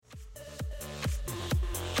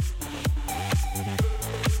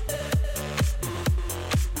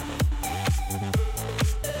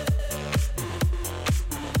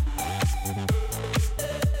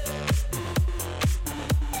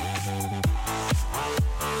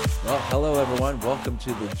Well, hello everyone. Welcome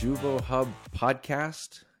to the Juvo Hub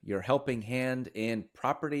podcast, your helping hand in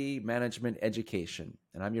property management education.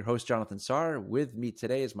 And I'm your host, Jonathan Saar. With me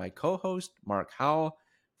today is my co-host, Mark Howell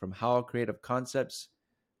from Howell Creative Concepts.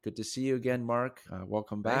 Good to see you again, Mark.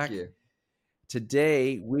 Welcome back. Thank you.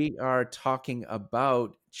 Today, we are talking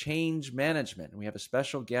about change management. We have a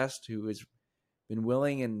special guest who has been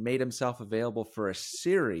willing and made himself available for a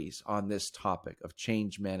series on this topic of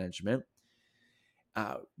change management.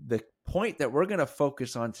 The point that we're going to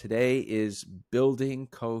focus on today is building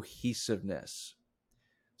cohesiveness.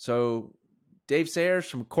 So Dave Sayers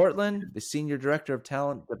from Cortland, the Senior Director of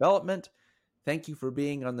Talent Development, thank you for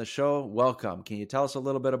being on the show. Welcome. Can you tell us a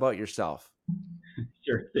little bit about yourself?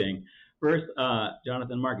 Sure thing. First,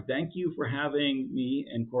 Jonathan, Mark, thank you for having me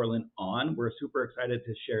and Cortland on. We're super excited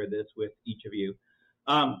to share this with each of you.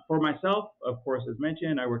 For myself, of course, as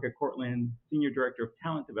mentioned, I work at Cortland, Senior Director of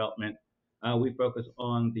Talent Development. We focus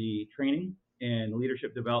on the training and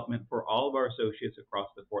leadership development for all of our associates across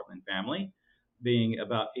the Cortland family, being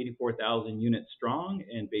about 84,000 units strong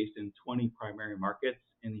and based in 20 primary markets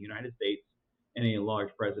in the United States and a large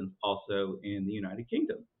presence also in the United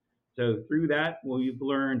Kingdom. So through that, we've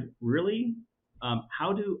learned really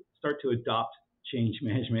how to start to adopt change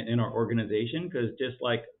management in our organization, because just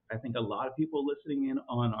like I think a lot of people listening in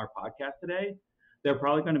on our podcast today, they're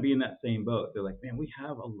probably going to be in that same boat. They're like, man, we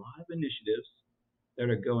have a lot of initiatives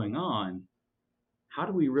that are going on. How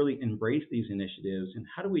do we really embrace these initiatives, and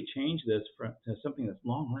how do we change this to something that's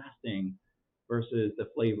long lasting versus the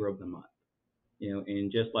flavor of the month?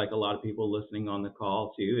 And just like a lot of people listening on the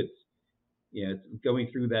call too, it's going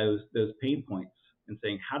through those pain points and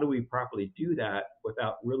saying, how do we properly do that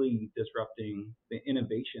without really disrupting the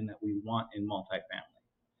innovation that we want in multifamily?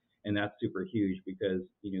 And that's super huge because,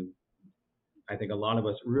 I think a lot of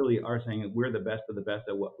us really are saying that we're the best of the best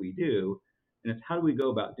at what we do. And it's how do we go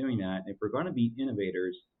about doing that? If we're going to be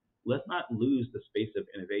innovators, let's not lose the space of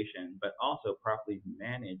innovation, but also properly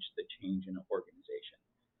manage the change in an organization.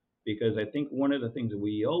 Because I think one of the things that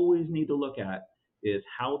we always need to look at is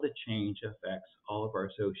how the change affects all of our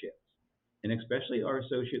associates, and especially our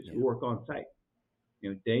associates who work on site.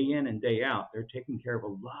 Day in and day out, they're taking care of a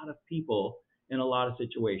lot of people in a lot of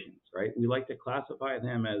situations, right? We like to classify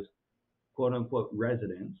them as quote unquote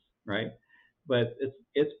residents, right? But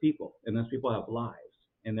it's people, and those people have lives,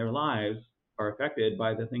 and their lives are affected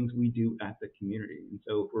by the things we do at the community. And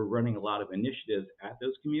so if we're running a lot of initiatives at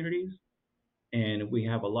those communities, and we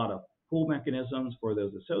have a lot of pull mechanisms for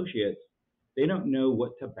those associates, they don't know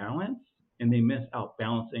what to balance, and they miss out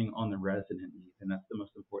balancing on the resident needs. And that's the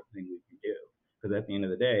most important thing we can do. Because at the end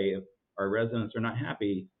of the day, if our residents are not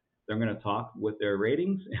happy, they're going to talk with their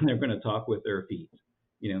ratings and they're going to talk with their fees.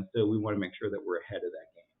 So we want to make sure that we're ahead of that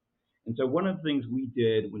game. And so one of the things we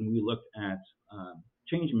did when we looked at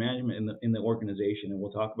change management in the organization, and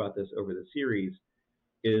we'll talk about this over the series,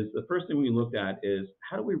 is the first thing we looked at is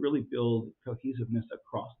how do we really build cohesiveness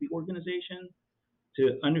across the organization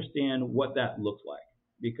to understand what that looks like.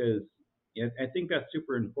 Because I think that's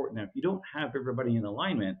super important. Now, if you don't have everybody in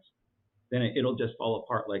alignment, then it'll just fall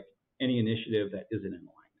apart like any initiative that isn't in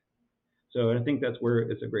alignment. So I think that's where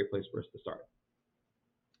it's a great place for us to start.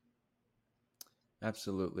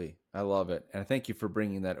 Absolutely. I love it. And thank you for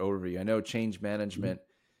bringing that overview. I know change management,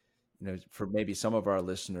 for maybe some of our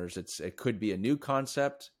listeners, it could be a new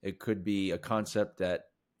concept. It could be a concept that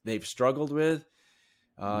they've struggled with,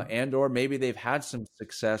 and or maybe they've had some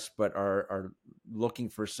success, but are looking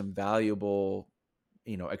for some valuable,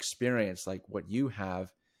 experience like what you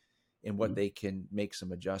have, and what they can make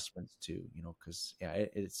some adjustments to, because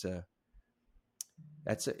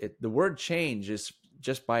the word change is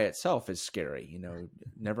just by itself is scary,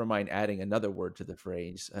 never mind adding another word to the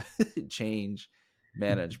phrase, change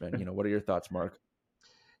management. What are your thoughts, Mark?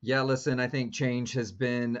 Yeah, listen, I think change has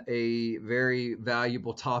been a very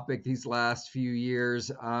valuable topic these last few years.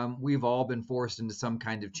 We've all been forced into some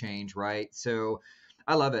kind of change, right? So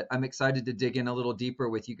I love it. I'm excited to dig in a little deeper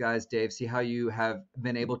with you guys, Dave, see how you have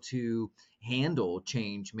been able to handle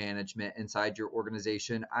change management inside your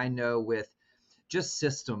organization. I know with just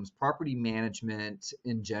systems, property management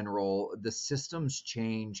in general, the systems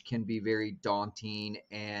change can be very daunting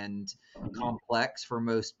and complex for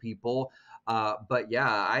most people. But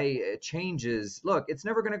yeah, changes, look, it's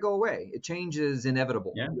never going to go away. Change is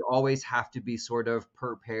inevitable. Yeah. You always have to be sort of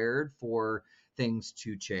prepared for things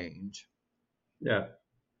to change. Yeah.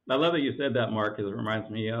 I love that you said that, Mark, because it reminds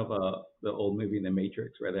me of the old movie, The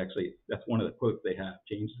Matrix, right? Actually, that's one of the quotes they have,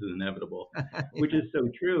 change is inevitable, which is so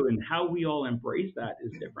true. And how we all embrace that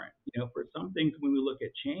is different. For some things, when we look at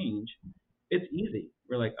change, it's easy.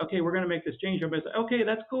 We're like, okay, we're going to make this change. Everybody's like, okay,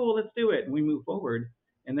 that's cool. Let's do it. And we move forward.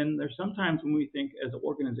 And then there's sometimes when we think as an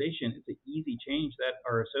organization, it's an easy change that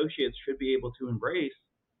our associates should be able to embrace,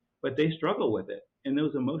 but they struggle with it. And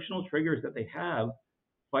those emotional triggers that they have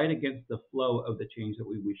fight against the flow of the change that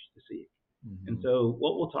we wish to see. And so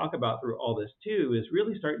what we'll talk about through all this too is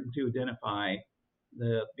really starting to identify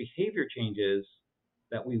the behavior changes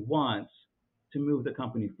that we want to move the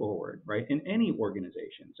company forward, right? In any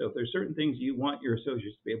organization. So if there's certain things you want your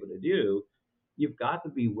associates to be able to do, you've got to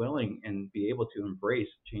be willing and be able to embrace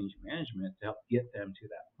change management to help get them to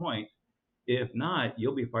that point. If not,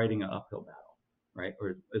 you'll be fighting an uphill battle, right?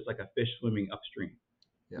 Or it's like a fish swimming upstream.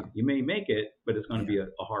 Yeah. You may make it, but it's going to be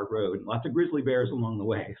a hard road. And lots of grizzly bears along the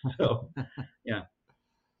way. So, yeah.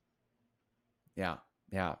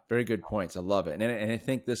 Yeah. Very good points. I love it. And I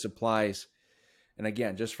think this applies, and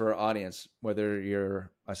again, just for our audience, whether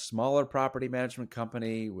you're a smaller property management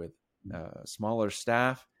company with smaller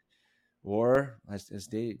staff, or as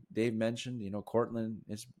Dave mentioned, Cortland,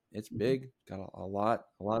 it's big, got a lot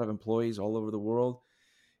of employees all over the world.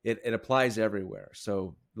 It applies everywhere.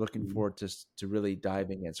 So looking forward to really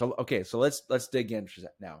diving in. So, okay. So let's dig in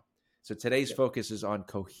now. So today's focus is on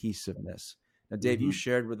cohesiveness. Now, Dave, you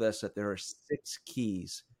shared with us that there are 6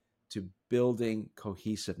 keys to building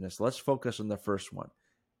cohesiveness. Let's focus on the first one.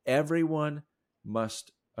 Everyone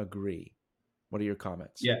must agree. What are your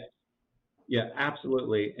comments? Yeah,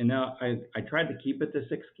 absolutely. And now I tried to keep it to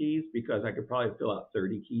 6 keys because I could probably fill out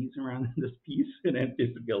 30 keys around this piece, and it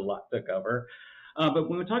just would be a lot to cover. But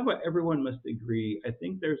when we talk about everyone must agree, I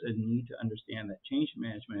think there's a need to understand that change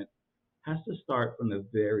management has to start from the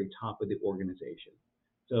very top of the organization.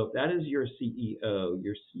 So if that is your CEO,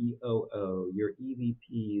 your COO, your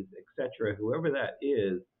EVPs, et cetera, whoever that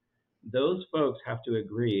is, those folks have to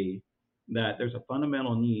agree that there's a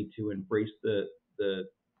fundamental need to embrace the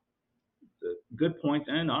good points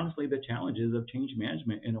and honestly the challenges of change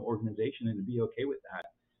management in an organization and to be okay with that.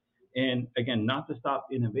 And again, not to stop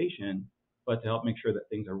innovation, but to help make sure that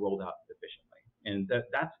things are rolled out efficiently. And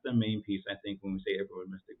that's the main piece, I think, when we say everyone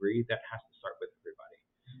must agree, that has to start with everybody.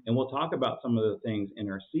 And we'll talk about some of the things in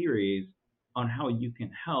our series on how you can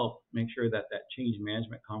help make sure that change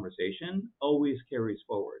management conversation always carries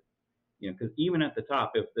forward. Because even at the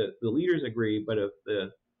top, if the leaders agree, but if the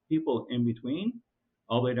people in between,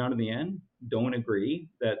 all the way down to the end, don't agree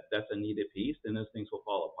that that's a needed piece, then those things will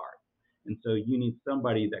fall apart. And so you need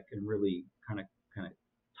somebody that can really kind of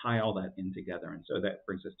tie all that in together. And so that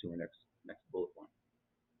brings us to our next bullet point.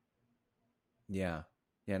 Yeah.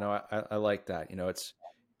 No, I like that.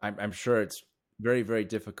 I'm sure it's very, very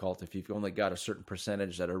difficult if you've only got a certain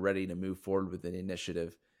percentage that are ready to move forward with an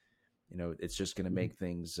initiative. It's just going to make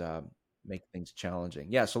things challenging.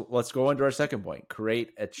 Yeah. So let's go into our second point.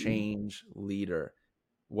 Create a change leader.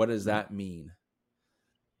 What does that mean?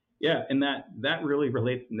 Yeah, and that really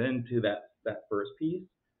relates then to that first piece.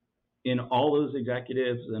 In all those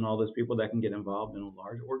executives and all those people that can get involved in a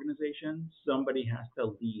large organization, somebody has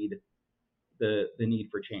to lead the need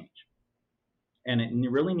for change. And it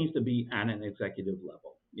really needs to be at an executive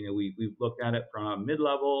level. We've looked at it from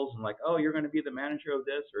mid-levels and like, oh, you're going to be the manager of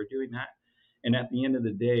this or doing that. And at the end of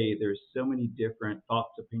the day, there's so many different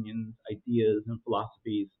thoughts, opinions, ideas, and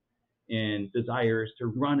philosophies and desires to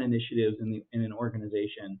run initiatives in an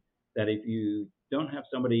organization that if you don't have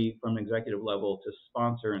somebody from executive level to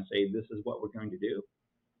sponsor and say, this is what we're going to do,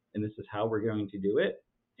 and this is how we're going to do it,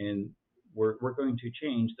 and we're going to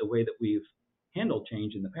change the way that we've handled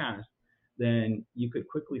change in the past, then you could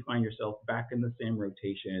quickly find yourself back in the same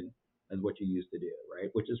rotation as what you used to do, right?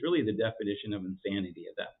 Which is really the definition of insanity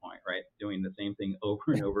at that point, right? Doing the same thing over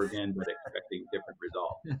and over again, but expecting different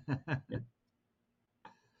results.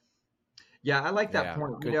 Yeah, I like that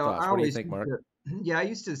point. Good thoughts. What do you think, Mark? I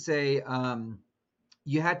used to say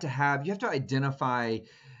you have to identify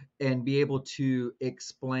and be able to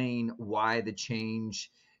explain why the change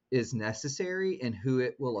is necessary and who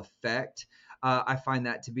it will affect. I find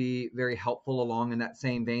that to be very helpful along in that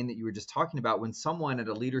same vein that you were just talking about. When someone at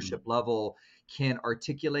a leadership level can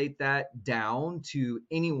articulate that down to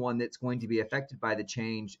anyone that's going to be affected by the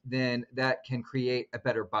change, then that can create a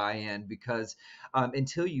better buy-in, because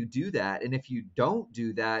until you do that, and if you don't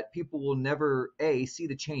do that, people will never see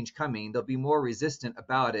the change coming. They'll be more resistant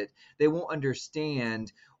about it. They won't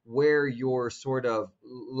understand where your sort of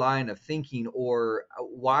line of thinking or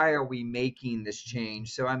why are we making this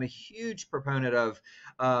change. So I'm a huge proponent of,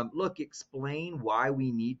 explain why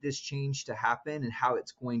we need this change to happen and how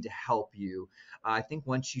it's going to help you. I think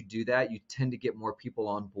once you do that, you tend to get more people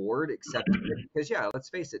on board accepting it, because let's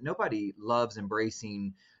face it, nobody loves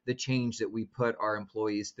embracing the change that we put our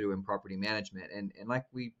employees through in property management. And like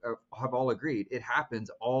we have all agreed, it happens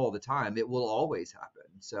all the time. It will always happen.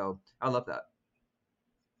 So I love that.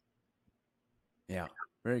 Yeah,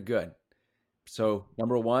 very good. So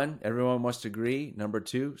number one, everyone must agree. Number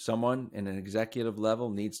two, someone in an executive level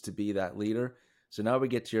needs to be that leader. So now we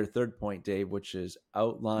get to your third point, Dave, which is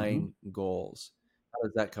outline goals. How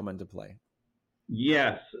does that come into play?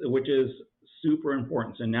 Yes, which is super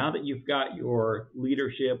important. So now that you've got your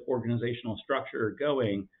leadership organizational structure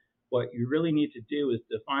going, what you really need to do is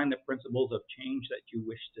define the principles of change that you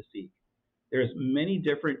wish to seek. There's many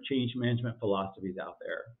different change management philosophies out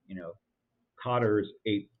there. Kotter's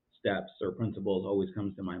 8 steps or principles always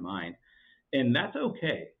comes to my mind, and that's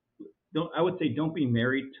okay. I would say don't be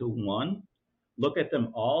married to one. Look at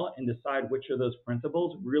them all and decide which of those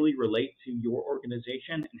principles really relate to your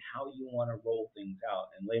organization and how you want to roll things out.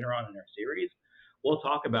 And later on in our series, we'll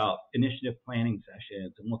talk about initiative planning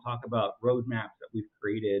sessions, and we'll talk about roadmaps that we've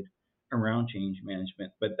created around change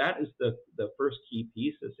management. But that is the first key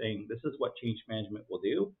piece, is saying this is what change management will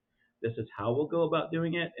do. This is how we'll go about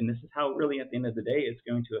doing it. And this is how really at the end of the day, it's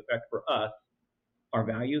going to affect for us our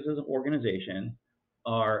values as an organization,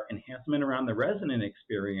 our enhancement around the resident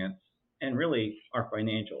experience, and really our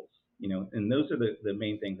financials. And those are the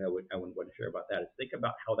main things I would want to share about that, is think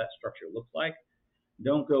about how that structure looks like.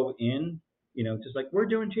 Don't go in, just like we're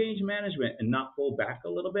doing change management, and not pull back a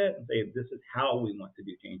little bit and say, this is how we want to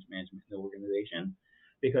do change management in the organization,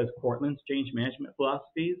 because Cortland's change management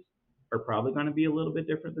philosophies are probably going to be a little bit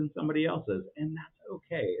different than somebody else's. And that's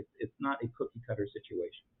okay. It's not a cookie cutter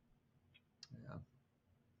situation. Yeah.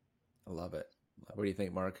 I love it. What do you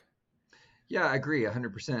think, Mark? Yeah, I agree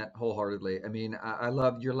 100% wholeheartedly. I mean, I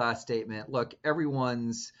love your last statement. Look,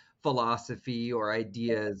 everyone's philosophy or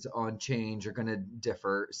ideas on change are going to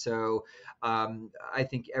differ. So I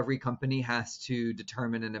think every company has to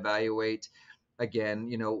determine and evaluate,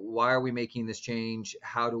 again, why are we making this change?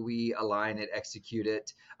 How do we align it, execute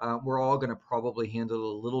it? We're all going to probably handle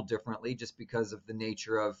it a little differently just because of the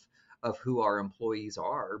nature of who our employees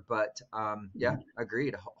are. But yeah,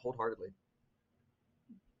 agreed wholeheartedly.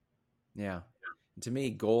 Yeah. To me,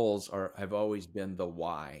 goals have always been the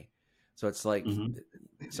why. So it's like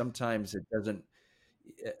sometimes it doesn't,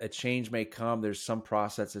 a change may come. There's some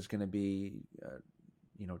process that's going to be,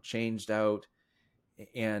 changed out,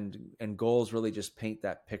 and goals really just paint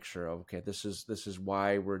that picture of, okay, this is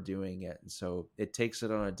why we're doing it. And so it takes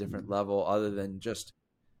it on a different level, other than just,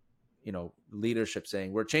 leadership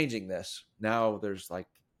saying we're changing this. Now there's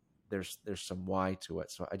some why to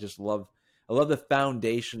it. So I love the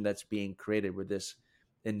foundation that's being created with this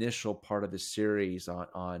initial part of the series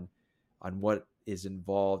on what is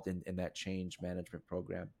involved in that change management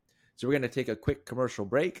program. So we're going to take a quick commercial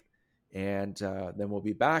break, and then we'll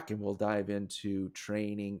be back and we'll dive into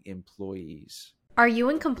training employees. Are you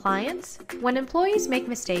in compliance? When employees make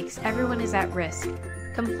mistakes, everyone is at risk.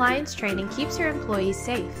 Compliance training keeps your employees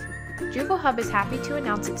safe. Juvo Hub is happy to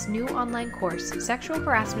announce its new online course, Sexual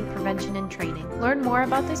Harassment Prevention and Training. Learn more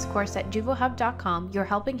about this course at juvohub.com, your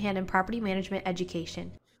helping hand in property management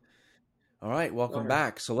education. All right, welcome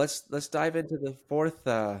back. So let's dive into the fourth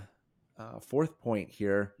point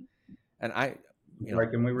here. And Sorry,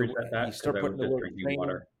 can we reset that? You start putting the word drinking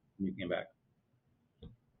water and you came back.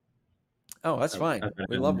 Oh, that's fine.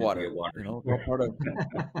 We love water. Part of.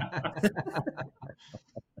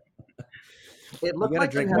 It looked like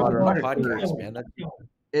drink water on a podcast, man.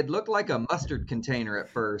 It looked like a mustard container at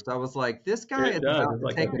first. I was like, this guy is about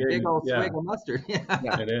to take a big old swig of mustard. Yeah,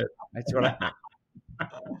 it is. That's what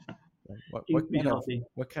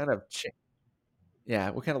what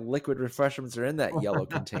kind of liquid refreshments are in that yellow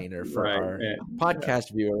container for our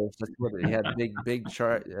podcast viewers? That's what he had. Big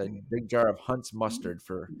jar of Hunt's mustard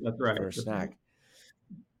for a snack.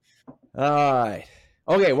 All right.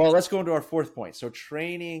 Okay, well, let's go into our fourth point. So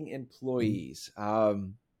training employees.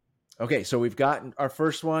 Okay, so we've gotten our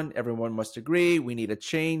first one. Everyone must agree. We need a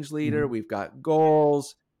change leader. We've got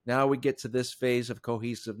goals. Now we get to this phase of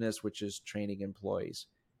cohesiveness, which is training employees.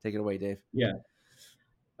 Take it away, Dave. Yeah.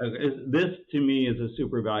 This, to me, is a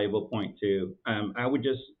super valuable point, too. I would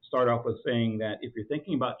just start off with saying that if you're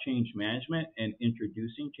thinking about change management and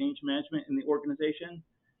introducing change management in the organization,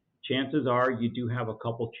 chances are you do have a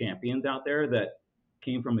couple champions out there that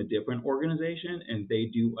came from a different organization and they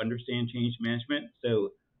do understand change management. So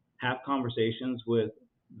have conversations with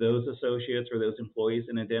those associates or those employees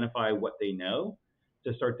and identify what they know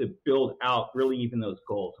to start to build out really even those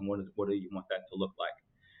goals and what do you want that to look like.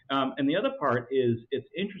 And the other part is it's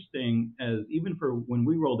interesting, as even for when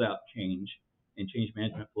we rolled out change and change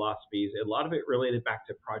management philosophies, a lot of it related back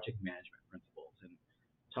to project management principles and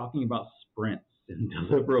talking about sprints and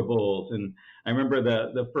deliverables. And I remember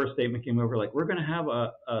the first statement came over like, we're going to have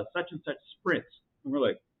a such and such sprints. And we're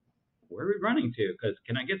like, where are we running to? Because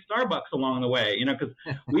can I get Starbucks along the way? Because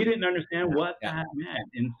we didn't understand what that meant.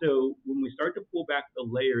 And so when we start to pull back the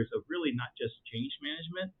layers of really not just change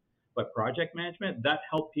management, but project management, that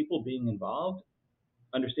helped people being involved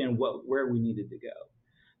understand where we needed to go.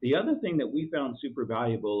 The other thing that we found super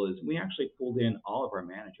valuable is we actually pulled in all of our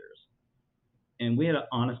managers, and we had an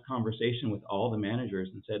honest conversation with all the managers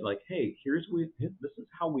and said, like, hey, this is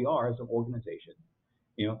how we are as an organization.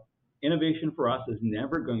 Innovation for us is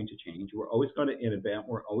never going to change. We're always going to innovate.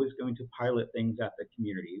 We're always going to pilot things at the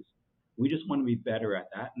communities. We just want to be better at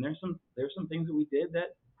that. And there's some things that we did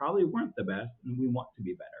that probably weren't the best, and we want to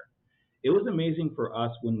be better. It was amazing for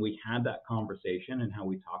us when we had that conversation and how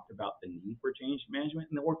we talked about the need for change management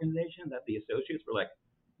in the organization, that the associates were like,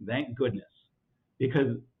 thank goodness,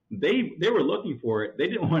 because they were looking for it. They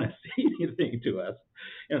didn't want to say anything to us.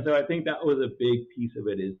 And so I think that was a big piece of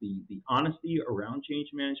it, is the honesty around change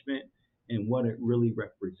management and what it really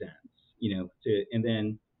represents, and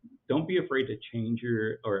then don't be afraid to train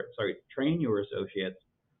your associates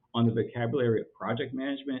on the vocabulary of project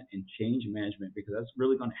management and change management, because that's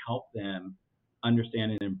really going to help them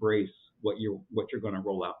understand and embrace what you're going to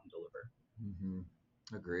roll out and deliver.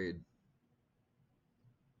 Mm-hmm. Agreed.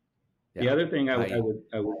 Yeah. The other thing I would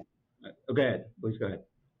go ahead. Please go ahead.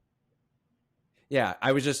 Yeah,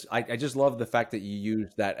 I just love the fact that you use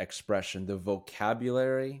that expression, the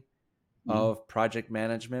vocabulary of project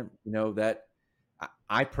management. That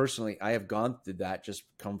I personally, I have gone through that, just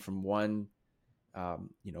come from one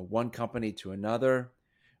company to another,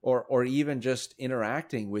 or even just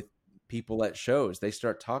interacting with people at shows. They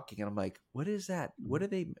start talking and I'm like, what is that? What are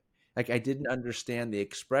they like? I didn't understand the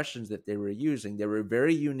expressions that they were using. They were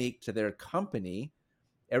very unique to their company.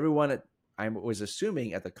 Everyone I was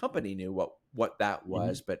assuming at the company knew what that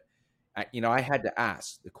was, but I had to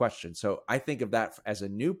ask the question. So I think of that as a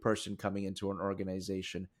new person coming into an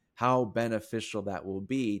organization, how beneficial that will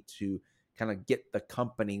be to kind of get the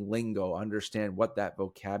company lingo, understand what that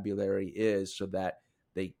vocabulary is, so that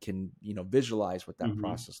they can, visualize what that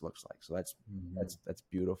process looks like. So that's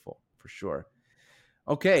beautiful for sure.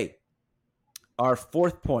 Okay. Our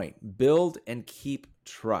fourth point, build and keep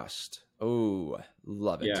trust. Oh,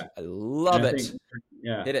 love it. Yeah. I love it.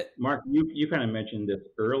 Hit it. Mark, you kind of mentioned this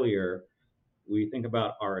earlier. We think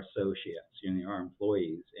about our associates, our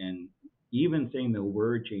employees, and even saying the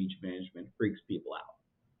word change management freaks people out.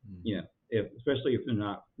 Especially if they're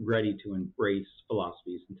not ready to embrace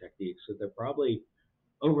philosophies and techniques. So they're probably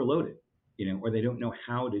overloaded, or they don't know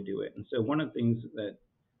how to do it. And so one of the things that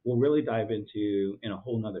we'll really dive into in a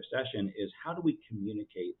whole nother session is, how do we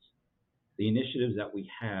communicate the initiatives that we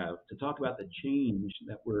have to talk about the change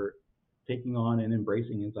that we're taking on and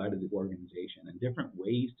embracing inside of the organization, and different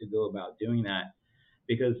ways to go about doing that.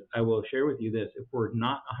 Because I will share with you this, if we're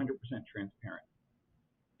not 100% transparent,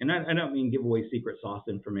 and I don't mean give away secret sauce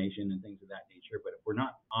information and things of that nature, but if we're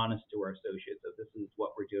not honest to our associates that this is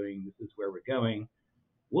what we're doing, this is where we're going,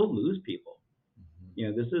 we'll lose people.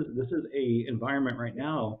 This is a environment right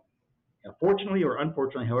now, fortunately or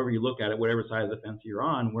unfortunately, however you look at it, whatever side of the fence you're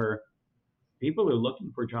on, where people are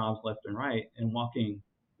looking for jobs left and right and walking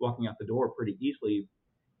out the door pretty easily.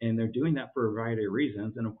 And they're doing that for a variety of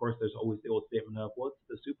reasons. And of course, there's always the old statement of, well, it's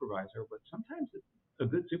the supervisor, but sometimes it's a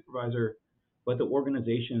good supervisor, but the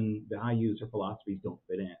organization values or philosophies don't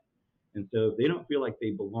fit in. And so if they don't feel like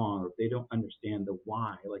they belong, or if they don't understand the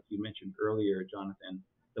why, like you mentioned earlier, Jonathan,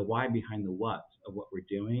 the why behind the what of what we're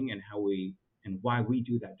doing and why we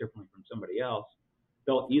do that differently from somebody else,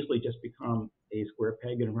 they'll easily just become a square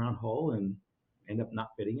peg in a round hole and end up not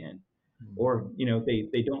fitting in. Or,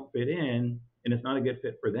 they don't fit in and it's not a good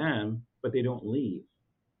fit for them, but they don't leave.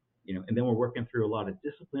 And then we're working through a lot of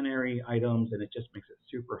disciplinary items, and it just makes it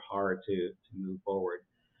super hard to move forward.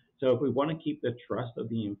 So if we want to keep the trust of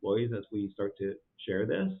the employees as we start to share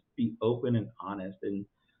this, be open and honest, and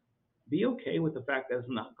be okay with the fact that it's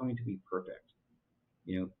not going to be perfect.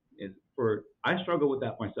 I struggle with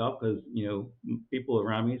that myself, because people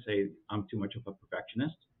around me say I'm too much of a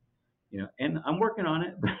perfectionist, and I'm working on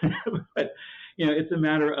it. But it's a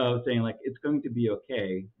matter of saying, like, it's going to be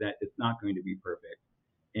okay that it's not going to be perfect.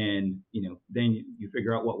 And, then you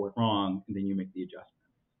figure out what went wrong, and then you make the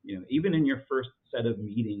adjustments. Even in your first set of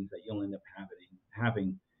meetings that you'll end up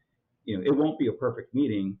having, it won't be a perfect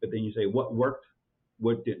meeting, but then you say what worked,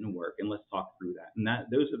 what didn't work, and let's talk through that. And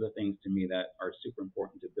those are the things to me that are super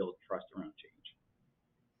important to build trust around change.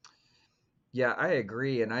 Yeah, I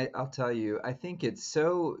agree. And I'll tell you, I think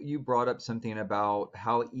you brought up something about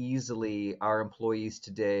how easily our employees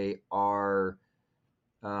today are,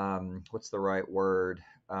 what's the right word?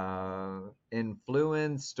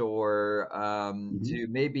 influenced or Mm-hmm. to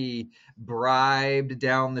maybe bribed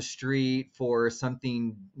down the street for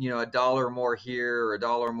something, a dollar more here or a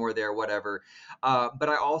dollar more there, whatever. But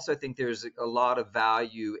I also think there's a lot of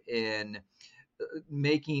value in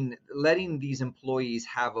letting these employees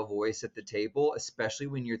have a voice at the table, especially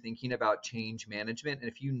when you're thinking about change management. And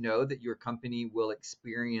if you know that your company will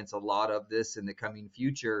experience a lot of this in the coming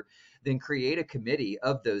future, then create a committee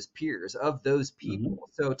of those peers, of those Mm-hmm. people.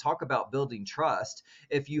 So talk about building trust.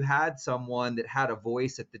 If you had someone that had a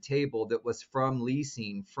voice at the table that was from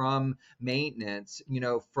leasing, from maintenance,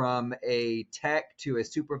 from a tech to a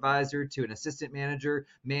supervisor to an assistant manager,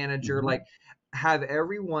 Mm-hmm. like have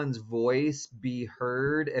everyone's voice be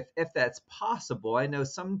heard if that's possible. I know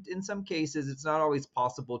in some cases it's not always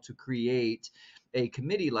possible to create a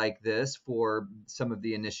committee like this for some of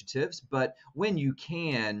the initiatives, but when you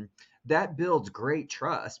can, that builds great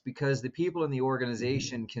trust because the people in the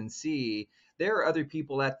organization can see there are other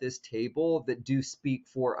people at this table that do speak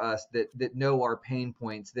for us, that know our pain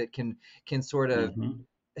points, that can sort of Mm-hmm.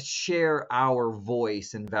 share our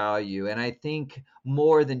voice and value. And I think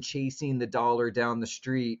more than chasing the dollar down the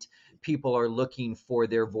street, people are looking for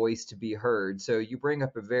their voice to be heard. So you bring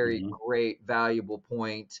up a very Mm-hmm. great, valuable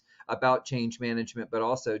point about change management, but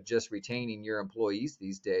also just retaining your employees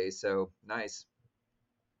these days. So nice.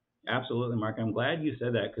 Absolutely, Mark. I'm glad you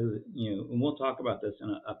said that because, and we'll talk about this in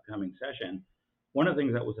an upcoming session. One of the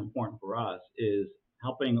things that was important for us is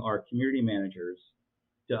helping our community managers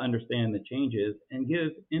to understand the changes and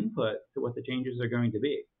give input to what the changes are going to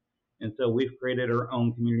be. And so we've created our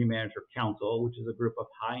own community manager council, which is a group of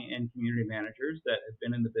high-end community managers that have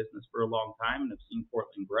been in the business for a long time and have seen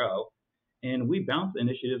Portland grow. And we bounce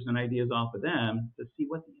initiatives and ideas off of them to see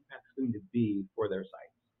what the impact is going to be for their site.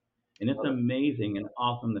 And it's Love it. amazing and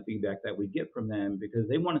awesome the feedback that we get from them because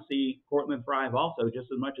they want to see Portland thrive also just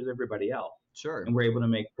as much as everybody else. Sure. And we're able to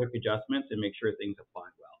make quick adjustments and make sure things apply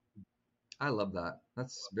well. I love that.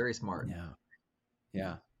 That's very smart. Yeah.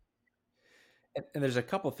 Yeah. And there's a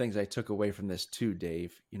couple things I took away from this too,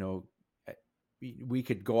 Dave. We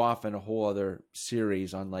could go off in a whole other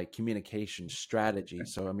series on like communication strategy.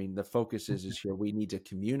 So, I mean, the focus is here we need to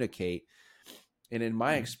communicate. And in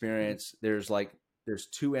my experience, there's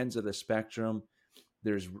two ends of the spectrum.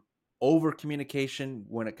 There's over communication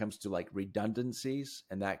when it comes to like redundancies,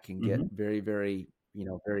 and that can get Mm-hmm. very, very,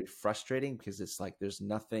 very frustrating because it's like there's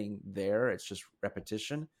nothing there. It's just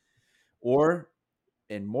repetition. Or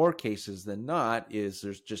in more cases than not, is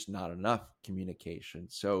there's just not enough communication.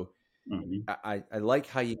 So Mm-hmm. I like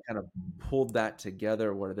how you kind of pulled that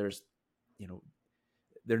together where there's, you know,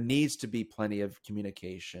 there needs to be plenty of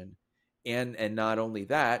communication. And not only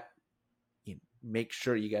that, make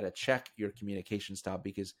sure you got to check your communication style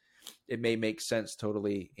because it may make sense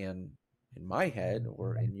totally in my head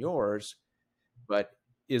or in yours, but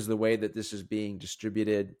is the way that this is being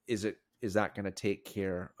distributed, is that going to take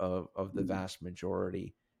care of the vast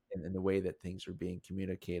majority in the way that things are being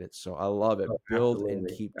communicated? So I love it. Oh, Build and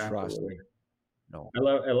absolutely. keep trust. Absolutely. No.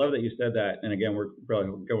 I love that you said that. And again, we're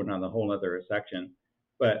probably going on the whole other section.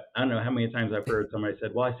 But I don't know how many times I've heard somebody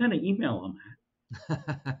said, "Well, I sent an email on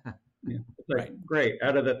that." Yeah. It's like, Right. great.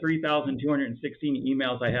 Out of the 3,216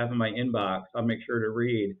 emails I have in my inbox, I'll make sure to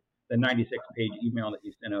read the 96-page email that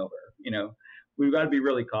you sent over. We've got to be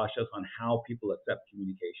really cautious on how people accept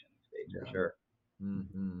communication these days, for Yeah. sure.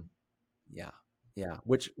 Mm-hmm. Yeah. Yeah.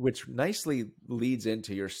 Which nicely leads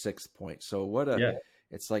into your sixth point. So Yeah.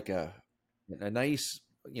 it's like a nice,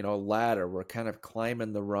 ladder. We're kind of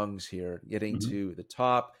climbing the rungs here, getting Mm-hmm. to the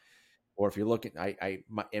top. Or if you're looking,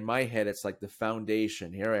 in my head, it's like the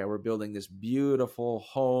foundation. Here we're building this beautiful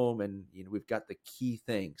home, and we've got the key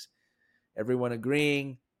things: everyone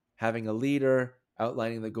agreeing, having a leader,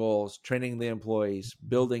 outlining the goals, training the employees,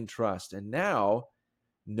 building trust, and now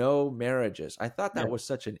no marriages. I thought that Yeah. was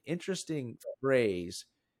such an interesting phrase.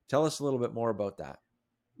 Tell us a little bit more about that.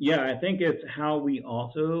 Yeah, I think it's how we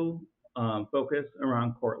also focus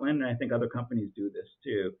around Cortland, and I think other companies do this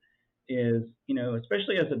too. Is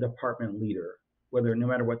especially as a department leader, whether no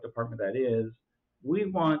matter what department that is, we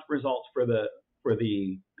want results for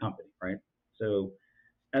the company, right? So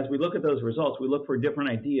as we look at those results, we look for different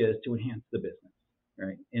ideas to enhance the business,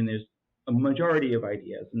 right? And there's a majority of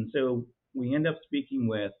ideas, and so we end up speaking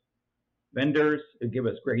with vendors who give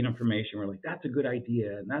us great information. We're like, that's a good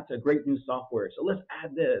idea, and that's a great new software. So let's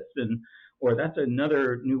add this, or that's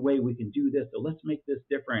another new way we can do this. So let's make this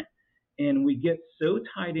different. And we get so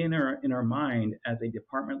tied in our mind as a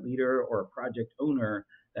department leader or a project owner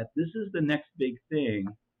that this is the next big thing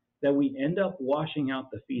that we end up washing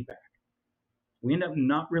out the feedback. we end up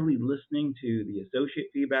not really listening to the associate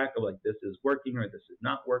feedback of like, this is working or this is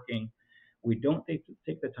not working. We don't take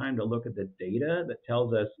the time to look at the data that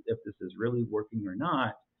tells us if this is really working or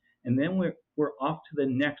not. And then we're off to the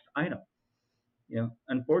next item.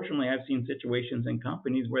 Unfortunately, I've seen situations in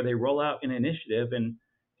companies where they roll out an initiative and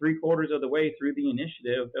 3/4 of the way through the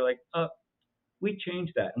initiative, they're like, we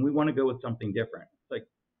changed that and we want to go with something different. It's like,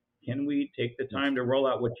 can we take the time to roll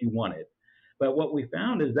out what you wanted? But what we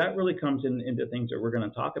found is that really comes into things that we're going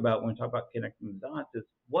to talk about when we talk about connecting the dots, is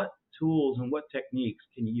what tools and what techniques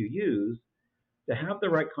can you use to have the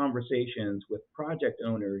right conversations with project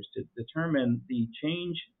owners to determine the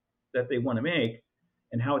change that they want to make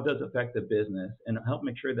and how it does affect the business, and help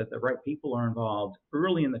make sure that the right people are involved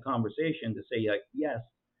early in the conversation to say, like, yes,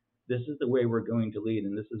 this is the way we're going to lead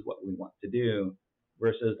and this is what we want to do,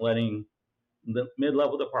 versus letting the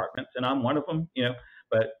mid-level departments, and I'm one of them,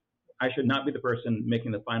 but I should not be the person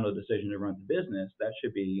making the final decision to run the business. That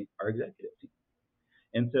should be our executive team.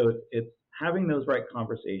 And so it's having those right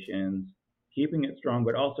conversations, keeping it strong,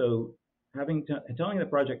 but also telling the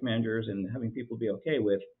project managers and having people be okay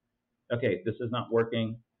with, okay, this is not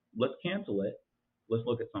working. Let's cancel it. Let's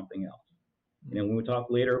look at something else. When we talk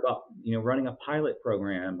later about, running a pilot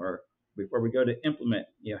program, or before we go to implement,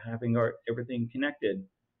 having everything connected,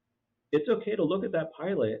 it's okay to look at that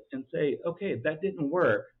pilot and say, okay, that didn't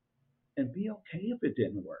work, and be okay if it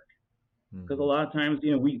didn't work. Because a lot of times,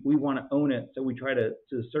 we want to own it. So we try to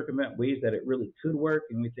circumvent ways that it really could work.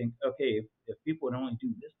 And we think, okay, if people would only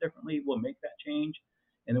do this differently, we'll make that change.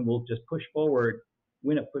 And then we'll just push forward.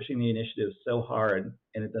 We end up pushing the initiative so hard,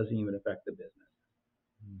 and it doesn't even affect the business.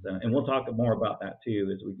 So, and we'll talk more about that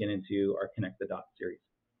too as we get into our Connect the Dots series.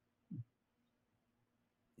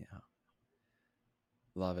 Yeah.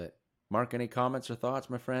 Love it. Mark, any comments or thoughts,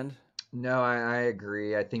 my friend? No, I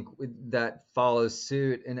agree. I think that follows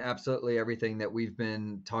suit in absolutely everything that we've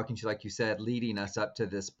been talking to, like you said, leading us up to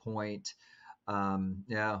this point. I'm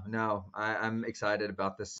excited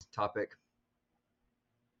about this topic.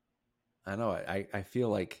 I know. I feel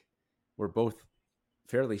like we're both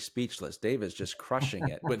fairly speechless. Dave is just crushing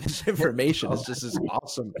it with this information. It's just this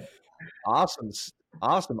awesome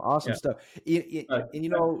stuff.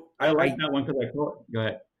 I like that one because go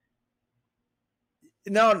ahead.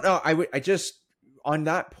 No, I just, on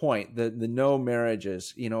that point, the no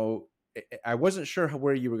marriages, I wasn't sure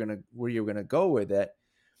where you were gonna go with it.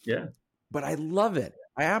 Yeah. But I love it.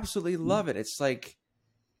 I absolutely love it. It's like,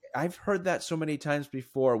 I've heard that so many times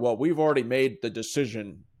before. Well, we've already made the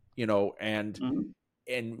decision, and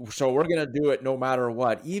so we're going to do it no matter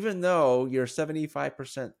what, even though you're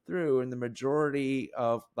 75% through, and the majority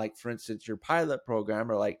of, like, for instance, your pilot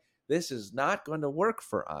program are like, this is not going to work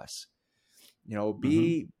for us.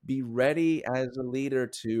 Be ready as a leader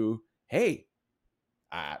to, hey,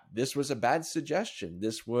 this was a bad suggestion.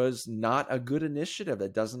 This was not a good initiative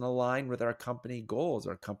that doesn't align with our company goals,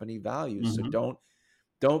 our company values. So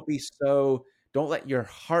don't let your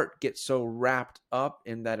heart get so wrapped up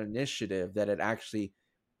in that initiative that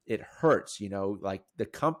it hurts. Like, the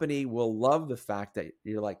company will love the fact that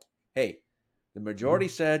you're like, hey, the majority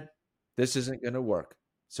said this isn't going to work.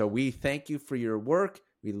 So we thank you for your work.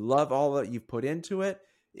 We love all that you've put into it.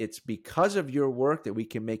 It's because of your work that we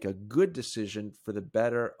can make a good decision for the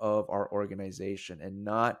better of our organization, and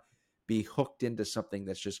not be hooked into something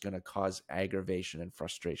that's just going to cause aggravation and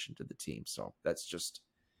frustration to the team. So that's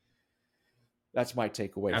my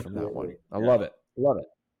takeaway from that one. I love it. Love it.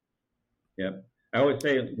 Yep. I always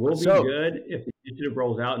say we'll be good if the initiative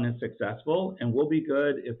rolls out and it's successful, and we'll be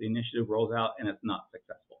good if the initiative rolls out and it's not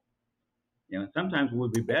successful. Sometimes we'll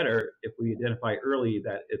be better if we identify early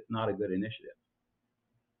that it's not a good initiative.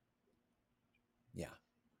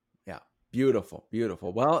 Yeah. Beautiful.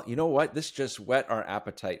 Well, you know what? This just whet our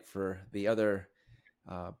appetite for the other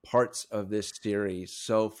parts of this series.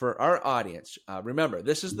 So for our audience, remember,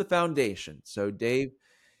 this is the foundation. So Dave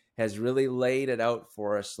has really laid it out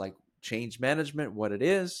for us, like change management, what it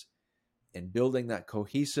is, and building that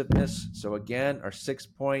cohesiveness. So again, our 6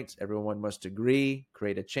 points: everyone must agree,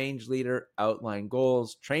 create a change leader, outline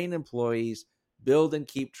goals, train employees, build and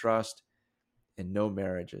keep trust, and no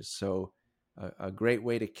marriages. So a great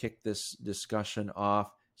way to kick this discussion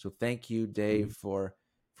off. So thank you, Dave, for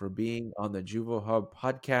being on the Juvo Hub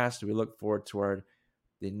podcast. We look forward to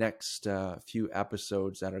the next few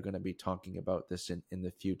episodes that are going to be talking about this in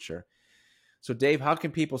the future. So Dave, how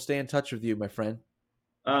can people stay in touch with you, my friend?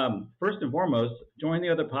 First and foremost, join the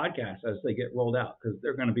other podcasts as they get rolled out, because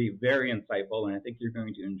they're going to be very insightful, and I think you're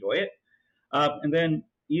going to enjoy it. And then,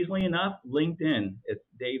 easily enough, LinkedIn. It's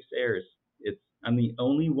Dave Sayers. I'm the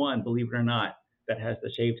only one, believe it or not, that has the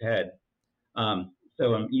shaved head.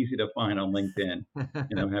 So I'm easy to find on LinkedIn,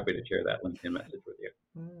 and I'm happy to share that LinkedIn message with you.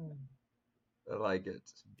 I like it.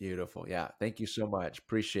 Beautiful. Yeah. Thank you so much.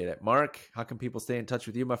 Appreciate it. Mark, how can people stay in touch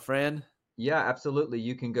with you, my friend? Yeah, absolutely.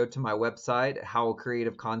 You can go to my website,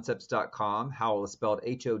 howlcreativeconcepts.com. Howl is spelled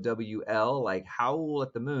Howl, like howl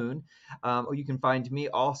at the moon. Or you can find me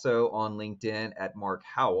also on LinkedIn at Mark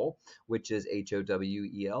Howell, which is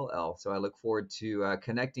Howell. So I look forward to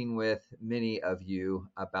connecting with many of you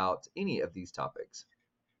about any of these topics.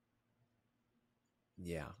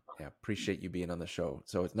 Yeah. Appreciate you being on the show.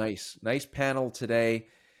 So it's nice panel today.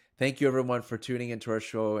 Thank you everyone for tuning into our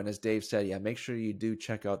show. And as Dave said, make sure you do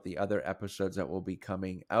check out the other episodes that will be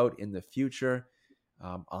coming out in the future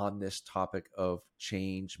on this topic of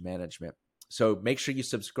change management. So make sure you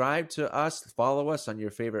subscribe to us, follow us on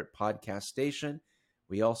your favorite podcast station.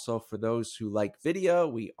 We also, for those who like video,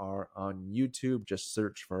 we are on YouTube. Just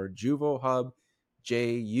search for Juvo Hub,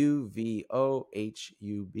 JUVOHUB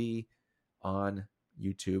on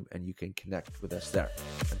YouTube, and you can connect with us there.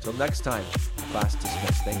 Until next time, class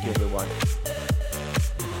dismissed. Thank you, everyone.